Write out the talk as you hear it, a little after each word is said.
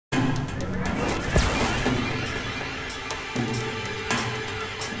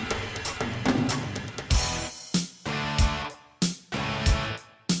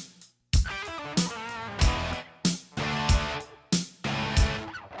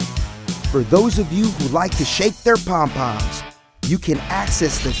For those of you who like to shake their pom-poms, you can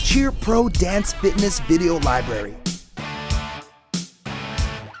access the Cheer Pro Dance Fitness Video Library.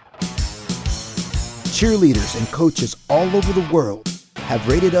 Cheerleaders and coaches all over the world have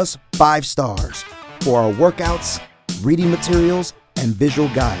rated us 5 stars for our workouts, reading materials, and visual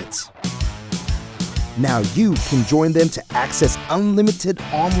guides. Now you can join them to access unlimited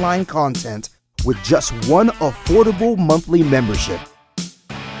online content with just one affordable monthly membership.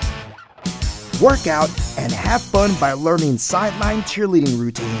 Work out and have fun by learning sideline cheerleading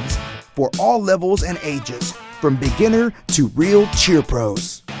routines for all levels and ages, from beginner to real cheer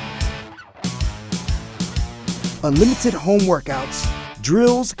pros. Unlimited home workouts,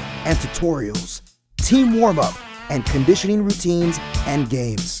 drills and tutorials, team warm-up and conditioning routines and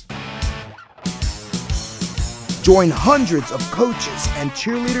games. Join hundreds of coaches and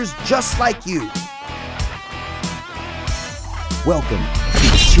cheerleaders just like you. Welcome to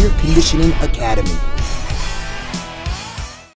the CheerConditioning.Academy.